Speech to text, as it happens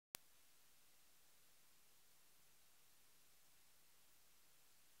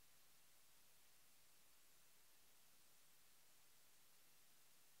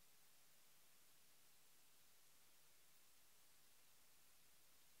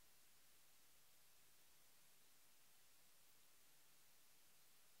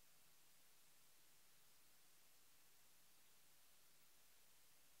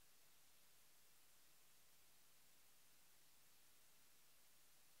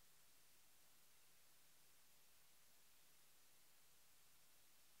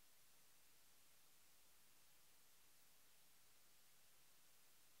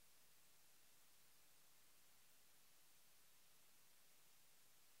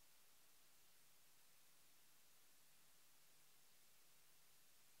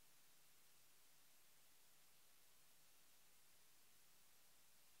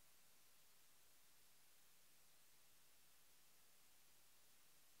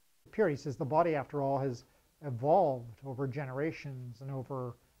period. He says the body, after all, has evolved over generations and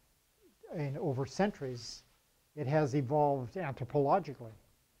over centuries. It has evolved anthropologically.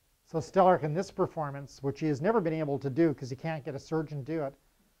 So Stelarc in this performance, which he has never been able to do because he can't get a surgeon to do it,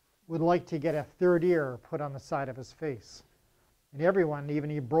 would like to get a third ear put on the side of his face. And everyone, even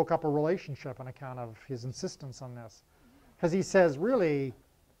he broke up a relationship on account of his insistence on this. Because he says, really,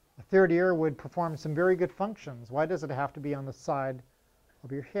 a third ear would perform some very good functions. Why does it have to be on the side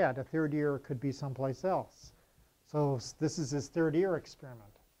of your head? A third ear could be someplace else. So this is his third ear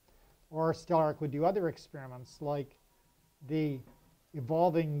experiment. Or Stelarc would do other experiments like the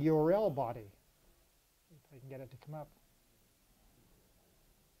evolving URL body. If I can get it to come up.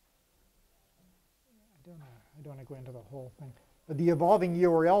 I don't want to go into the whole thing. But the evolving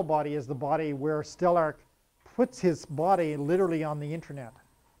URL body is the body where Stelarc puts his body literally on the internet,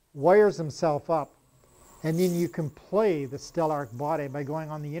 wires himself up, and then you can play the Stelarc body by going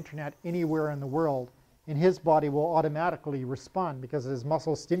on the internet anywhere in the world, and his body will automatically respond because his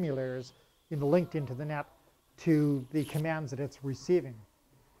muscle stimulators linked into the net to the commands that it's receiving.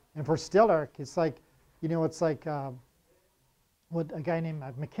 And for Stelarc, it's like, it's like what a guy named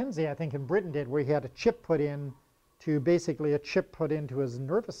McKenzie, I think, in Britain did, where he had a chip put in to basically a chip put into his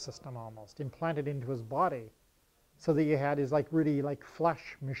nervous system almost, implanted into his body, so that you had his really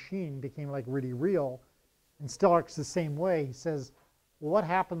flesh machine became like really real. And Stelarc's the same way. He says, well, what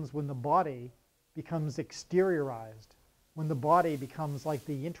happens when the body becomes exteriorized, when the body becomes like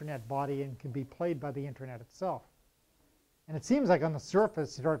the internet body and can be played by the internet itself? And it seems like on the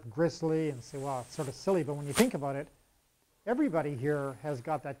surface, sort of grisly and say, well, it's sort of silly, but when you think about it, everybody here has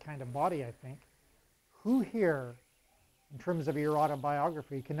got that kind of body, I think. Who here, in terms of your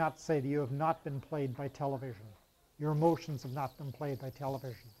autobiography, cannot say that you have not been played by television? Your emotions have not been played by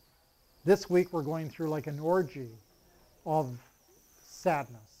television. This week we're going through like an orgy of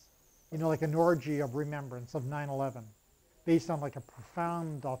sadness, like an orgy of remembrance of 9/11, based on like a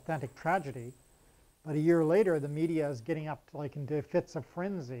profound, authentic tragedy. But a year later, the media is getting up to into fits of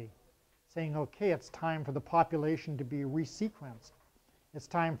frenzy, saying, okay, it's time for the population to be resequenced. It's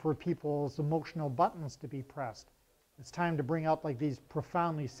time for people's emotional buttons to be pressed. It's time to bring out these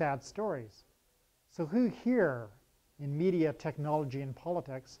profoundly sad stories. So who here in media, technology, and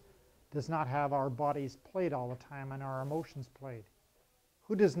politics does not have our bodies played all the time and our emotions played?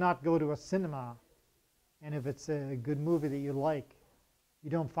 Who does not go to a cinema, and if it's a good movie that you like, you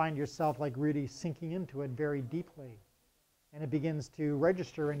don't find yourself really sinking into it very deeply, and it begins to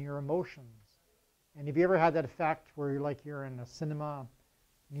register in your emotions? And have you ever had that effect where you're in a cinema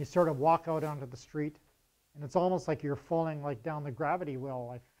and you sort of walk out onto the street and it's almost like you're falling down the gravity well,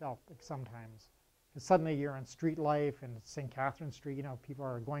 I felt sometimes. Because suddenly you're in street life and it's St. Catherine Street, people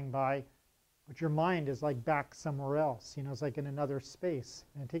are going by, but your mind is back somewhere else, it's in another space.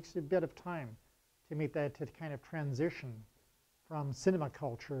 And it takes a bit of time to make that to kind of transition from cinema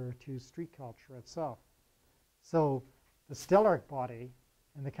culture to street culture itself. So the Stelarc body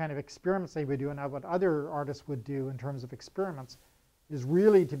and the kind of experiments they would do and what other artists would do in terms of experiments is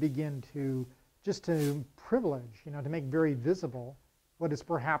really to begin to just to privilege, to make very visible what is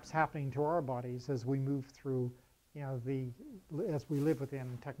perhaps happening to our bodies as we move through, as we live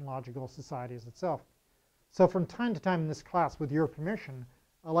within technological societies itself. So from time to time in this class, with your permission,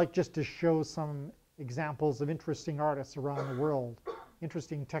 I like just to show some examples of interesting artists around the world,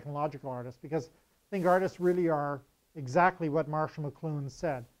 interesting technological artists, because I think artists really are exactly what Marshall McLuhan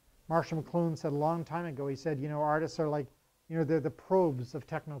said. Marshall McLuhan said a long time ago, he said, artists are they're the probes of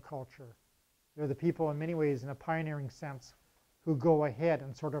technoculture. They're the people in many ways in a pioneering sense who go ahead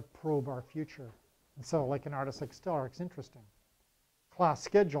and sort of probe our future. And so like an artist like Stelarc's interesting. Class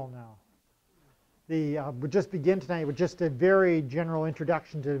schedule now. We'll just begin tonight with just a very general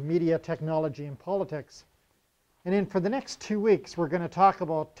introduction to media, technology, and politics. And then for the next 2 weeks, we're going to talk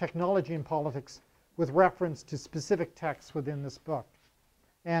about technology and politics with reference to specific texts within this book.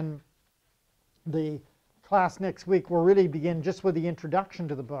 And the class next week will really begin just with the introduction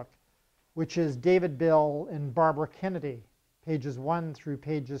to the book, which is David Bell and Barbara Kennedy, pages 1 through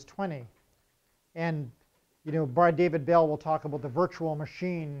pages 20. And David Bell will talk about the virtual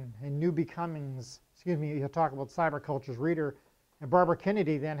machine and new becomings. He'll talk about cyberculture's reader. And Barbara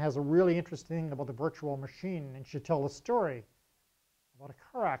Kennedy then has a really interesting thing about the virtual machine, and she'll tell a story about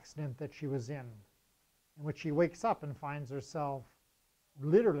a car accident that she was in which she wakes up and finds herself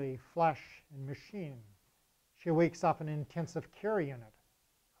literally flesh and machine. She wakes up in an intensive care unit.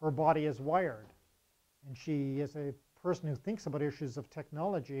 Her body is wired. And she, as a person who thinks about issues of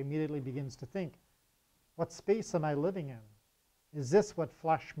technology, immediately begins to think, what space am I living in? Is this what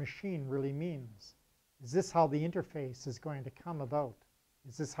flesh machine really means? Is this how the interface is going to come about?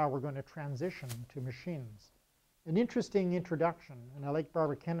 Is this how we're going to transition to machines? An interesting introduction, and I like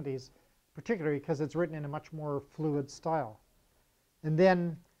Barbara Kennedy's particularly because it's written in a much more fluid style. And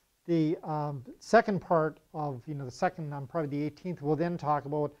then the second part of, the second, probably the 18th, we'll then talk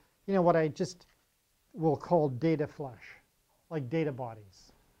about, what I just will call data flesh, like data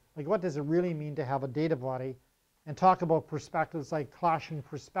bodies. Like, what does it really mean to have a data body? And talk about perspectives like clashing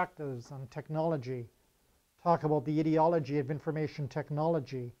perspectives on technology. Talk about the ideology of information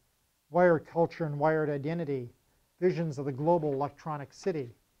technology, wired culture and wired identity, visions of the global electronic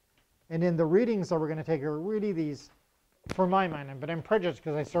city. And in the readings that we're going to take are really these, for my mind, but I'm prejudiced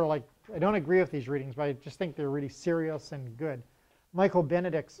because I don't agree with these readings, but I just think they're really serious and good. Michael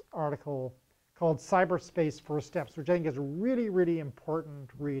Benedict's article called Cyberspace First Steps, which I think is a really, really important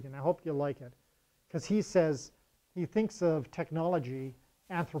read, and I hope you like it, because he thinks of technology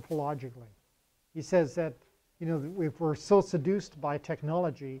anthropologically. He says that, if we're so seduced by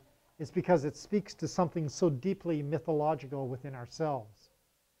technology, it's because it speaks to something so deeply mythological within ourselves.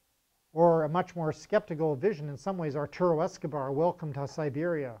 Or a much more skeptical vision, in some ways, Arturo Escobar, Welcome to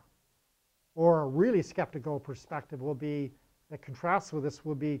Siberia. Or a really skeptical perspective that contrasts with this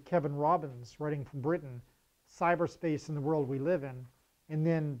will be Kevin Robbins, writing from Britain, Cyberspace in the World We Live In. And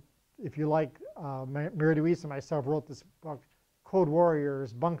then, if you like, Mary Louise and myself wrote this book, Code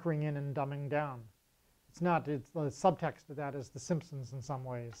Warriors, Bunkering In and Dumbing Down. It's the subtext of that is The Simpsons in some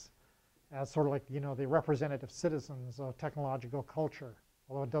ways, as sort of like, the representative citizens of technological culture,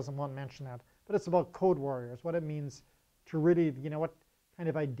 although it doesn't want to mention that. But it's about code warriors, what it means to really, what kind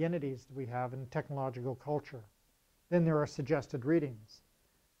of identities do we have in technological culture. Then there are suggested readings.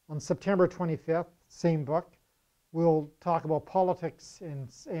 On September 25th, same book, we'll talk about politics and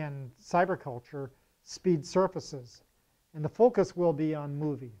cyberculture, speed surfaces. And the focus will be on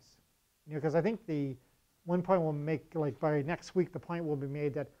movies. Because I think the one point we'll make, like by next week, the point will be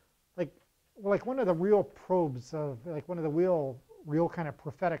made that like one of the real probes of, one of the real kind of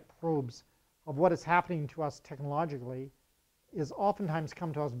prophetic probes of what is happening to us technologically is oftentimes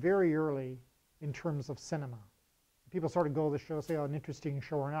come to us very early in terms of cinema. People sort of go to the show, say, oh, an interesting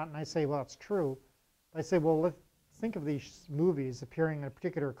show or not, and I say, well, it's true. I say, well, let's think of these movies appearing in a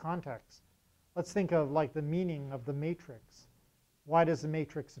particular context. Let's think of like the meaning of the Matrix. Why does the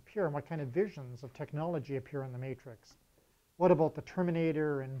Matrix appear, and what kind of visions of technology appear in the Matrix? What about the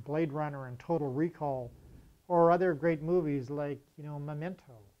Terminator and Blade Runner and Total Recall, or other great movies like,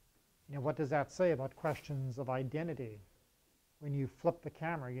 Memento? What does that say about questions of identity? When you flip the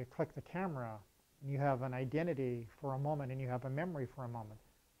camera, you click the camera, and you have an identity for a moment, and you have a memory for a moment.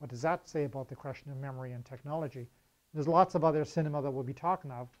 What does that say about the question of memory and technology? There's lots of other cinema that we'll be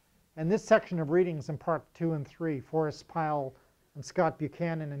talking of. And this section of readings in part 2 and 3, Forrest Pyle and Scott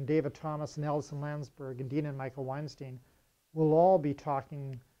Buchanan and David Thomas and Alison Landsberg and Dean and Michael Weinstein will all be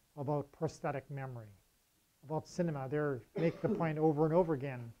talking about prosthetic memory, about cinema. They make the point over and over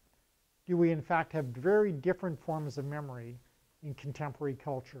again. Do we in fact have very different forms of memory in contemporary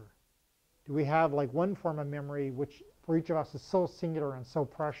culture? Do we have like one form of memory which for each of us is so singular and so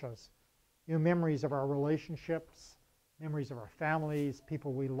precious? Memories of our relationships, memories of our families,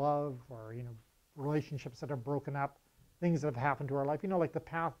 people we love, or relationships that are broken up, things that have happened to our life, like the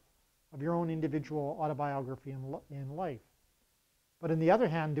path of your own individual autobiography in life. But on the other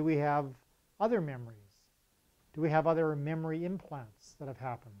hand, do we have other memories? Do we have other memory implants that have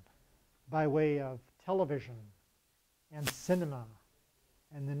happened by way of television and cinema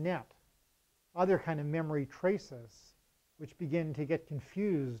and the net? Other kind of memory traces which begin to get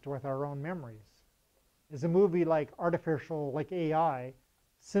confused with our own memories. Is a movie like AI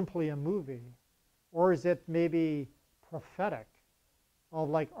simply a movie? Or is it maybe prophetic of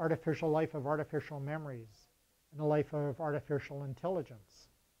like artificial life of artificial memories and a life of artificial intelligence?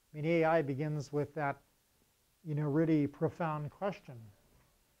 I mean, AI begins with that, really profound question.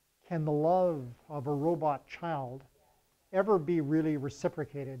 Can the love of a robot child ever be really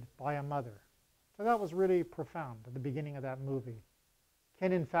reciprocated by a mother? So that was really profound at the beginning of that movie.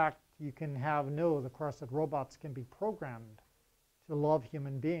 Can, in fact, you can know, of course, that robots can be programmed to love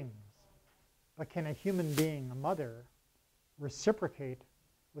human beings. But can a human being, a mother, reciprocate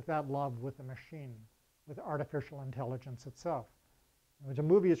with that love with a machine, with artificial intelligence itself? The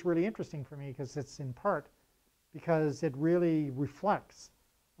movie is really interesting for me because it's in part because it really reflects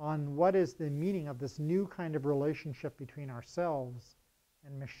on what is the meaning of this new kind of relationship between ourselves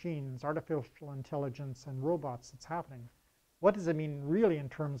and machines, artificial intelligence and robots that's happening. What does it mean really in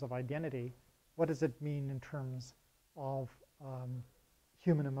terms of identity? What does it mean in terms of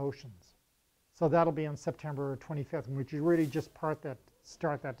human emotions? So that'll be on September 25th, which is really just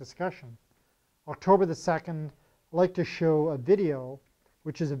start that discussion. October the 2nd, I'd like to show a video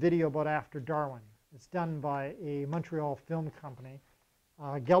which is a video about After Darwin. It's done by a Montreal film company,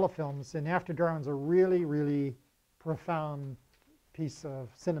 Gala Films, and After Darwin's a really, really profound piece of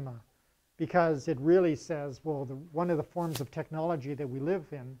cinema because it really says, well, one of the forms of technology that we live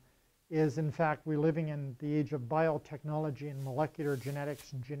in is, in fact, we're living in the age of biotechnology and molecular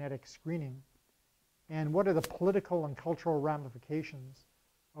genetics and genetic screening. And what are the political and cultural ramifications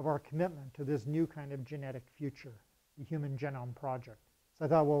of our commitment to this new kind of genetic future, the Human Genome Project? So I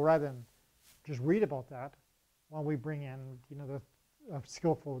thought, well, rather than just read about that, why don't we bring in,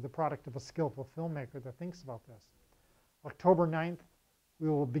 the product of a skillful filmmaker that thinks about this. October 9th, we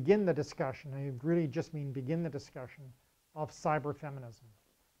will begin the discussion, I really just mean begin the discussion, of cyberfeminism.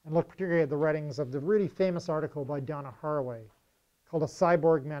 And look particularly at the writings of the really famous article by Donna Haraway called A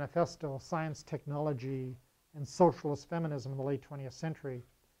Cyborg Manifesto, Science, Technology, and Socialist Feminism in the late 20th century.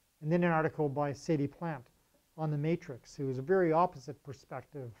 And then an article by Sadie Plant on the Matrix, who is a very opposite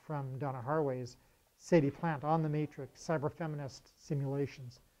perspective from Donna Haraway's Sadie Plant on the Matrix, cyberfeminist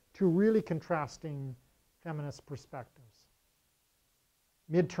simulations, two really contrasting feminist perspectives.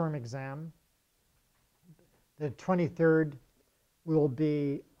 Midterm exam. The 23rd will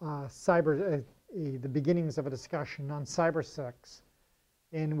be the beginnings of a discussion on cybersex,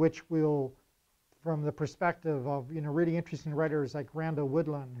 in which we'll, from the perspective of really interesting writers like Randall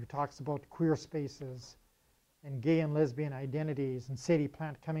Woodland, who talks about queer spaces and gay and lesbian identities, and Sadie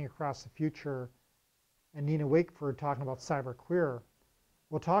Plant coming across the future, and Nina Wakeford talking about cyberqueer,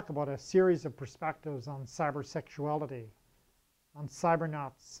 we'll talk about a series of perspectives on cybersexuality, on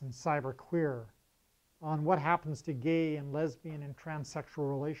cybernauts and cyberqueer, on what happens to gay and lesbian and transsexual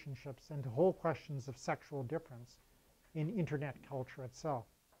relationships, and to whole questions of sexual difference in internet culture itself.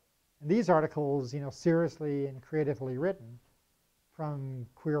 And these articles, seriously and creatively written from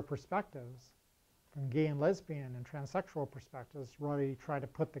queer perspectives, from gay and lesbian and transsexual perspectives, really try to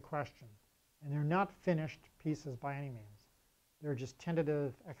put the question. And they're not finished pieces by any means. They're just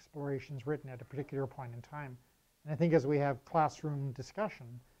tentative explorations written at a particular point in time. And I think as we have classroom discussion,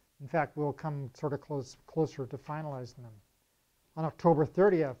 in fact, we'll come sort of closer to finalizing them. On October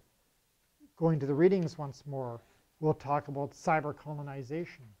 30th, going to the readings once more, we'll talk about cyber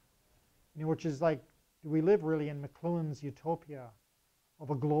colonization, which is like, do we live really in McLuhan's utopia of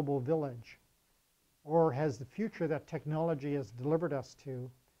a global village? Or has the future that technology has delivered us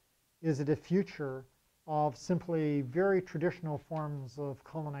to, is it a future of simply very traditional forms of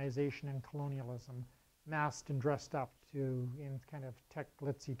colonization and colonialism, masked and dressed up in kind of tech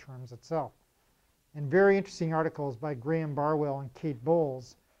glitzy terms itself? And very interesting articles by Graham Barwell and Kate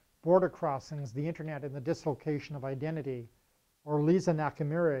Bowles, Border Crossings, the Internet and the Dislocation of Identity, or Lisa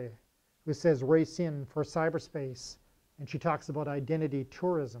Nakamura, who says race in for cyberspace, and she talks about identity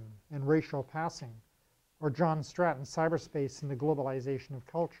tourism and racial passing, or John Stratton, Cyberspace and the Globalization of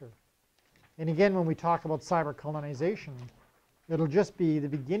Culture. And again, when we talk about cyber colonization, it'll just be the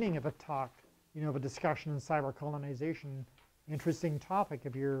beginning of a talk, of a discussion in cyber colonization. Interesting topic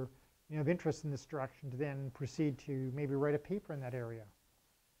if you're of interest in this direction, to then proceed to maybe write a paper in that area.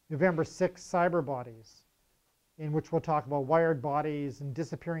 November 6th, cyber bodies, in which we'll talk about wired bodies and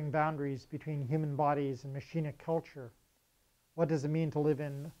disappearing boundaries between human bodies and machinic culture. What does it mean to live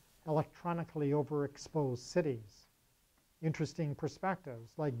in electronically overexposed cities? Interesting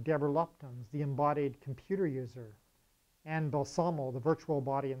perspectives like Deborah Lupton's The Embodied Computer User, Anne Balsamo, The Virtual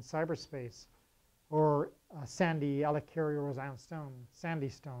Body in Cyberspace, or Sandy Sandy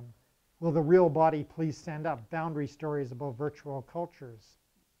Stone, Will the Real Body Please Stand Up? Boundary Stories About Virtual Cultures,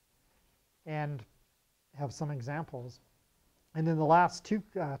 and have some examples. And then the last two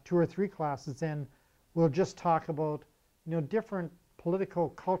or three classes, then we'll just talk about different political,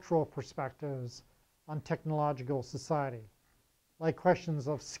 cultural perspectives on technological society, like questions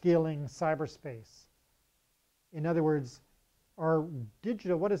of scaling cyberspace. In other words,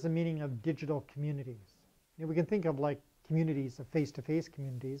 what is the meaning of digital communities? We can think of like communities, of face-to-face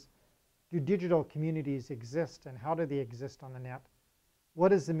communities. Do digital communities exist, and how do they exist on the net?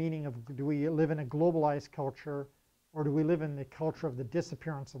 What is the meaning of, do we live in a globalized culture, or do we live in the culture of the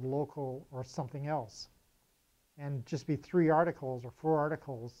disappearance of local or something else? And just be 3 articles or 4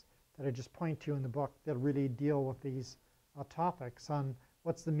 articles that I just point to in the book that really deal with these topics on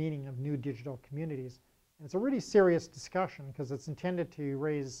what's the meaning of new digital communities. And it's a really serious discussion because it's intended to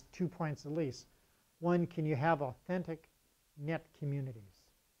raise 2 points at least. One, can you have authentic net communities?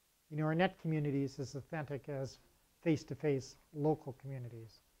 Our net communities is authentic as face-to-face local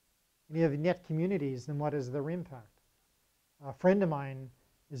communities. And you have net communities, then what is their impact? A friend of mine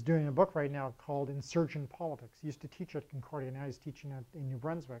is doing a book right now called Insurgent Politics. He used to teach at Concordia, now he's teaching it in New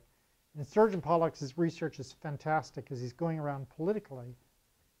Brunswick. Insurgent Politics, his research is fantastic because he's going around politically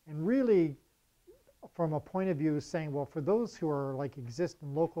and really from a point of view saying, well, for those who are like exist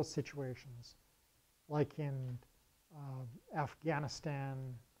in local situations, like in Afghanistan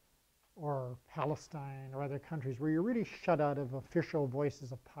or Palestine or other countries where you're really shut out of official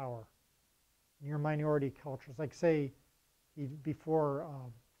voices of power, in your minority cultures, like say before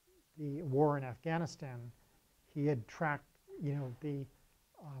the war in Afghanistan, he had tracked, the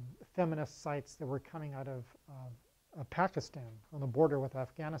feminist sites that were coming out of Pakistan on the border with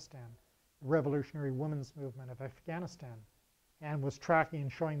Afghanistan, the Revolutionary Women's Movement of Afghanistan, and was tracking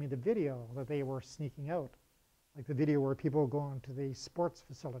and showing me the video that they were sneaking out, like the video where people go into the sports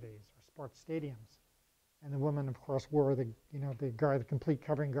facilities or sports stadiums. And the women, of course, wore the complete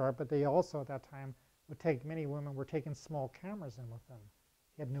covering garb, but they also at that time would take, many women were taking small cameras in with them,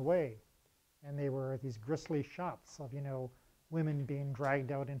 hidden away. And they were these grisly shots of, women being dragged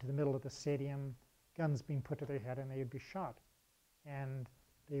out into the middle of the stadium, guns being put to their head, and they would be shot. And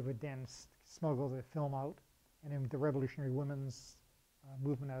they would then smuggle the film out, and then the Revolutionary Women's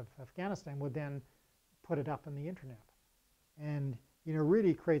Movement of Afghanistan would then put it up on the internet. And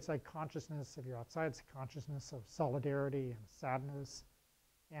really creates like consciousness of your outside consciousness of solidarity and sadness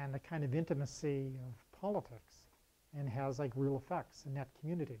and the kind of intimacy of politics, and has like real effects in that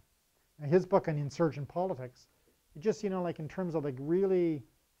community. Now, his book on insurgent politics, it just, like in terms of like really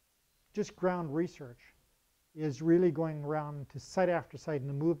just ground research, is really going around to site after site in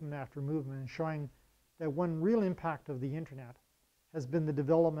the movement after movement and showing that one real impact of the internet has been the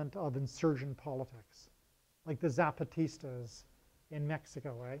development of insurgent politics, like the Zapatistas in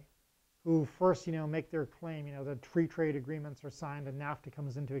Mexico, who first, make their claim, that free trade agreements are signed and NAFTA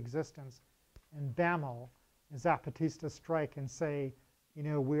comes into existence, and bammo, the Zapatistas strike and say,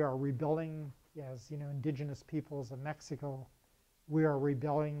 we are rebelling as, indigenous peoples of Mexico. We are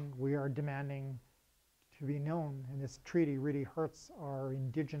rebelling, we are demanding to be known, and this treaty really hurts our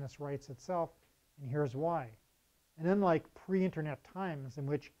indigenous rights itself, and here's why. And unlike pre-internet times in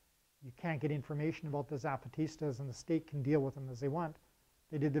which you can't get information about the Zapatistas and the state can deal with them as they want,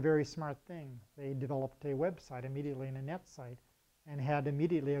 they did the very smart thing. They developed a website immediately, and a net site, and had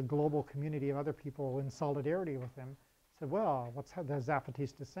immediately a global community of other people in solidarity with them. Said, well, what's the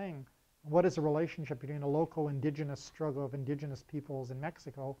Zapatistas saying? What is the relationship between a local indigenous struggle of indigenous peoples in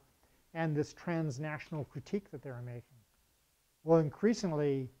Mexico and this transnational critique that they're making? Well,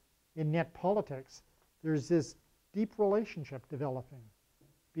 increasingly in net politics, there's this deep relationship developing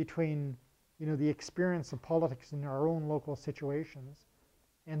between the experience of politics in our own local situations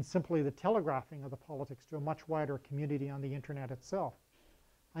and simply the telegraphing of the politics to a much wider community on the internet itself.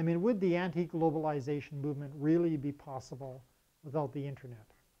 I mean, would the anti-globalization movement really be possible without the internet,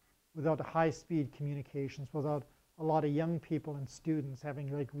 without high-speed communications, without a lot of young people and students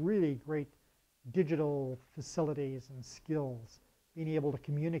having like really great digital facilities and skills, being able to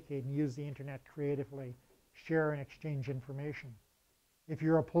communicate and use the internet creatively, share and exchange information? If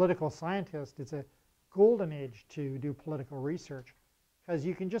you're a political scientist, it's a golden age to do political research, because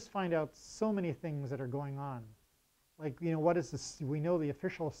you can just find out so many things that are going on. Like, what is this? We know the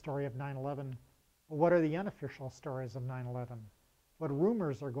official story of 9/11. Well, what are the unofficial stories of 9/11? What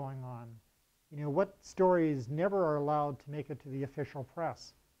rumors are going on? What stories never are allowed to make it to the official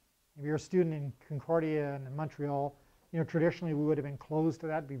press? If you're a student in Concordia and in Montreal, traditionally we would have been closed to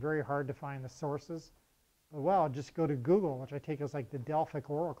that. It'd be very hard to find the sources. But well, just go to Google, which I take as like the Delphic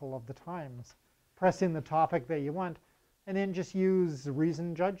oracle of the times. Press in the topic that you want, and then just use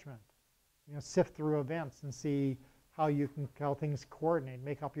reasoned judgment. Sift through events and see how things coordinate,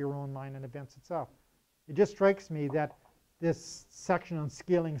 make up your own mind and events itself. It just strikes me that this section on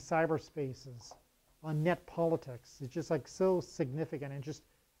scaling cyberspaces, on net politics, is just like so significant, and just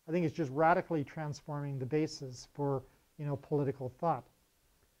I think it's just radically transforming the basis for political thought.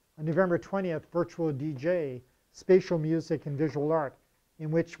 On November 20th, Virtual DJ, Spatial Music and Visual Art, in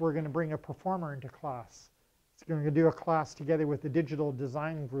which we're going to bring a performer into class. It's going to do a class together with the digital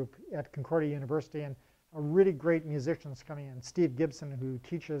design group at Concordia University, and a really great musicians coming in. Steve Gibson, who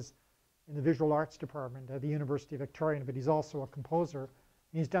teaches in the visual arts department at the University of Victoria, but he's also a composer.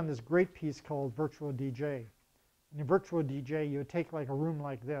 And he's done this great piece called Virtual DJ. And in Virtual DJ, you would take like a room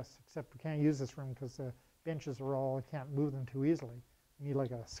like this, except we can't use this room because the benches are all, you can't move them too easily. You need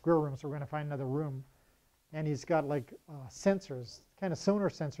like a square room, so we're going to find another room. And he's got like sensors, kind of sonar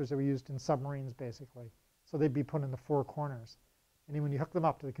sensors that were used in submarines, basically. So they'd be put in the four corners. And then when you hook them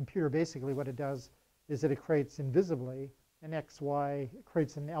up to the computer, basically what it does is that it creates invisibly an XY, it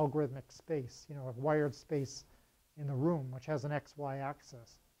creates an algorithmic space, a wired space in the room, which has an XY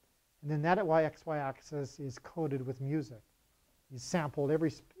axis. And then that XY axis is coded with music. He's sampled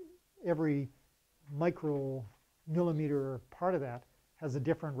every micro millimeter part of that has a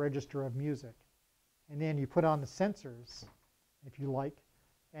different register of music. And then you put on the sensors, if you like,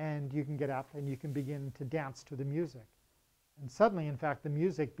 and you can get up and you can begin to dance to the music. And suddenly, in fact, the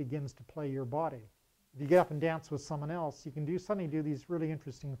music begins to play your body. If you get up and dance with someone else, you can suddenly do these really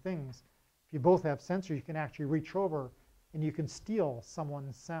interesting things. If you both have sensors, you can actually reach over and you can steal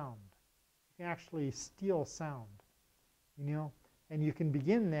someone's sound. You can actually steal sound, you know? And you can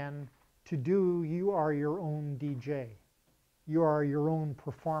begin then to do, you are your own DJ. You are your own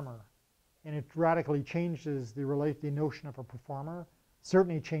performer. And it radically changes the notion of a performer,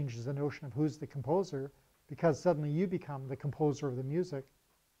 certainly changes the notion of who's the composer, because suddenly you become the composer of the music.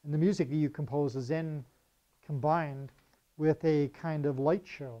 And the music that you compose is then combined with a kind of light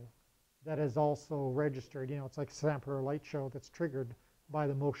show that is also registered. You know, it's like a sampler light show that's triggered by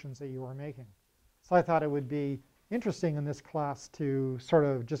the motions that you are making. So I thought it would be interesting in this class to sort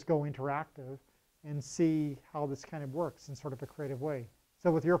of just go interactive and see how this kind of works in sort of a creative way. So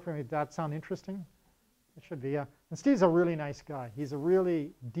with your permit, that sound interesting? It should be, yeah. And Steve's a really nice guy. He's a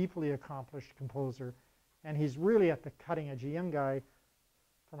really deeply accomplished composer, and he's really at the cutting edge. A young guy,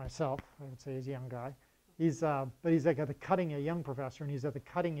 for myself, I would say he's a young guy. But he's like at the cutting, a young professor, and he's at the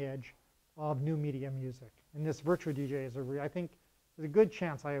cutting edge of new media music. And this virtual DJ is I think there's a good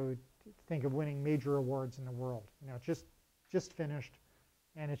chance I would think of winning major awards in the world. You know, it's just finished,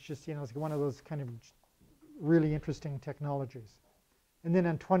 and it's just, you know, it's one of those kind of really interesting technologies. And then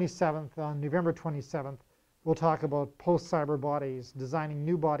on November 27th, we'll talk about post-cyber bodies, designing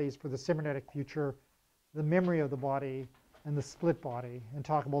new bodies for the cybernetic future, the memory of the body, and the split body, and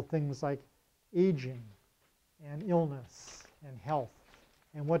talk about things like aging and illness and health.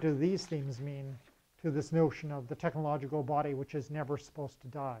 And what do these themes mean to this notion of the technological body, which is never supposed to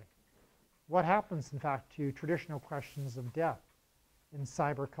die? What happens, in fact, to traditional questions of death in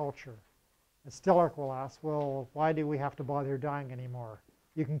cyber culture? And Stellark will ask, well, why do we have to bother dying anymore?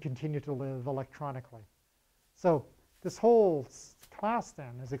 You can continue to live electronically. So this whole class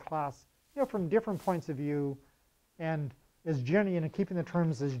then is a class, you know, from different points of view, and as generally, you know, keeping the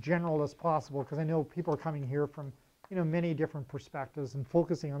terms as general as possible, because I know people are coming here from, you know, many different perspectives and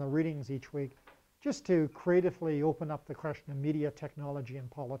focusing on the readings each week, just to creatively open up the question of media, technology, and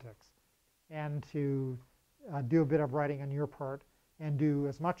politics, and to do a bit of writing on your part, and do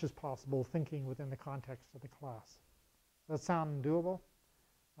as much as possible thinking within the context of the class. Does that sound doable?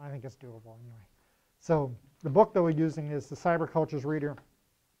 I think it's doable anyway. So the book that we're using is The Cybercultures Reader.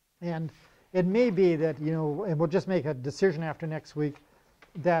 And it may be that, you know, and we'll just make a decision after next week,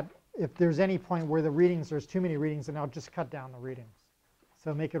 that if there's any point where there's too many readings, then I'll just cut down the readings.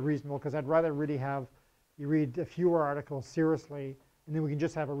 So make it reasonable, because I'd rather really have you read a fewer articles seriously, and then we can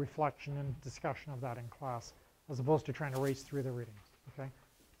just have a reflection and discussion of that in class, as opposed to trying to race through the readings. Okay?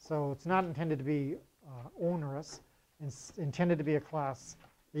 So it's not intended to be onerous. It's intended to be a class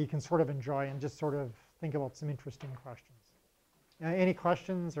that you can sort of enjoy and just sort of think about some interesting questions. Any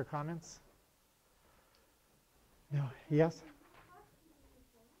questions or comments? No. Yes?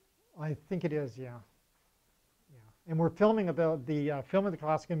 I think it is, yeah. And we're filming about the film of the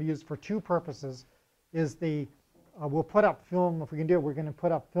class is going to be used for two purposes. We'll put up film, if we can do it, we're going to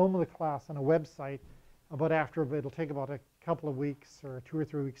put up film of the class on a website it'll take about a couple of weeks or 2 or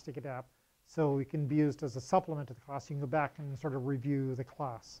 3 weeks to get up. So it can be used as a supplement to the class. You can go back and sort of review the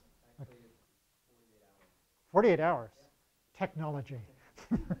class. Actually, it's 48 hours. 48 hours? Yeah. Technology.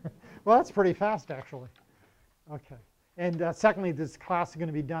 Well, that's pretty fast, actually. Okay. And secondly, this class is going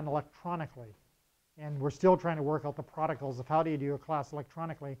to be done electronically. And we're still trying to work out the protocols of how do you do a class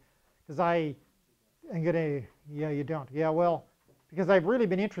electronically. Because I'm going to, yeah, you don't. Yeah, well, because I've really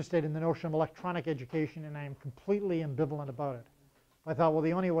been interested in the notion of electronic education, and I am completely ambivalent about it. I thought, well,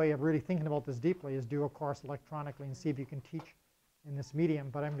 the only way of really thinking about this deeply is do a course electronically and see if you can teach in this medium.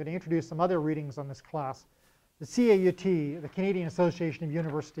 But I'm going to introduce some other readings on this class. The CAUT, the Canadian Association of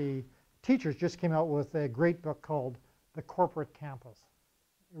University Teachers, just came out with a great book called The Corporate Campus.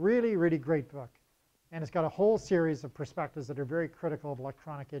 Really, really great book. And it's got a whole series of perspectives that are very critical of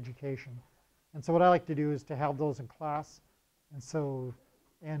electronic education. And so what I like to do is to have those in class,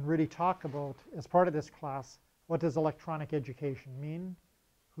 and really talk about, as part of this class, what does electronic education mean?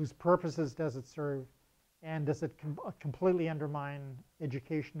 Whose purposes does it serve? And does it completely undermine the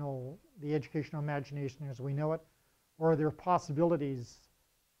educational imagination as we know it? Or are there possibilities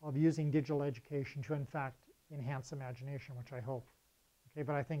of using digital education to, in fact, enhance imagination, which I hope. Okay,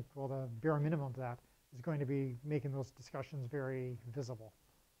 but I think, well, the bare minimum of that is going to be making those discussions very visible.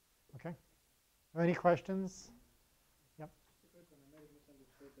 Okay? Any questions? Yep. Just a quick one. I might have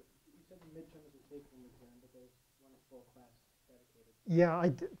misunderstood, but you said the midterm is a take-home exam, but there's one full class dedicated. Yeah,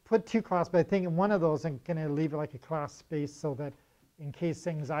 I put 2 classes, but I think in one of those I'm going to leave it like a class space so that in case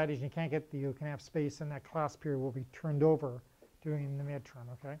anxieties and you can't get you can have space, and that class period will be turned over during the midterm,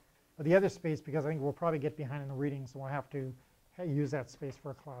 okay? But the other space, because I think we'll probably get behind in the reading, so we'll have to use that space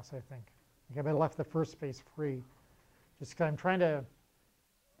for a class, I think. Okay, but I left the first space free, just because I'm trying to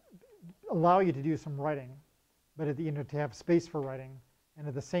allow you to do some writing, but at the, to have space for writing, and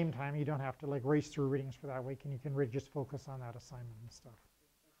at the same time, you don't have to like race through readings for that week, and you can really just focus on that assignment and stuff.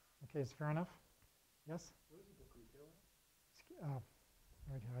 Okay, is fair enough? Yes?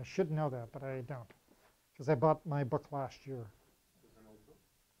 I should know that, but I don't, because I bought my book last year.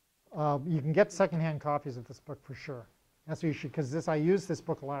 You can get secondhand copies of this book for sure. That's what you should, because I used this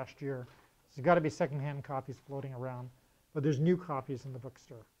book last year. So there's got to be secondhand copies floating around, but there's new copies in the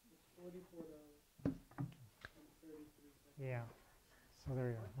bookstore. $44. Yeah, so there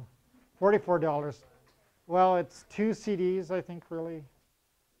you go. $44. Well, it's 2 CDs, I think, really.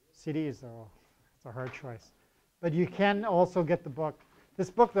 CDs, though, it's a hard choice. But you can also get the book. This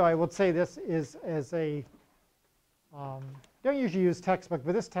book, though, I would say this is as a, don't usually use textbook,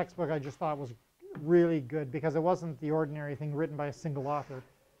 but this textbook I just thought was really good because it wasn't the ordinary thing written by a single author.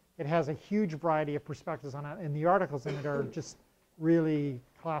 It has a huge variety of perspectives on it, and the articles in it are just really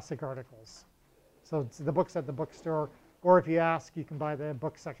classic articles. So it's the book's at the bookstore, or if you ask, you can buy the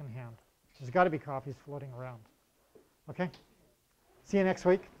book secondhand. There's got to be copies floating around. Okay? See you next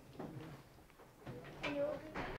week.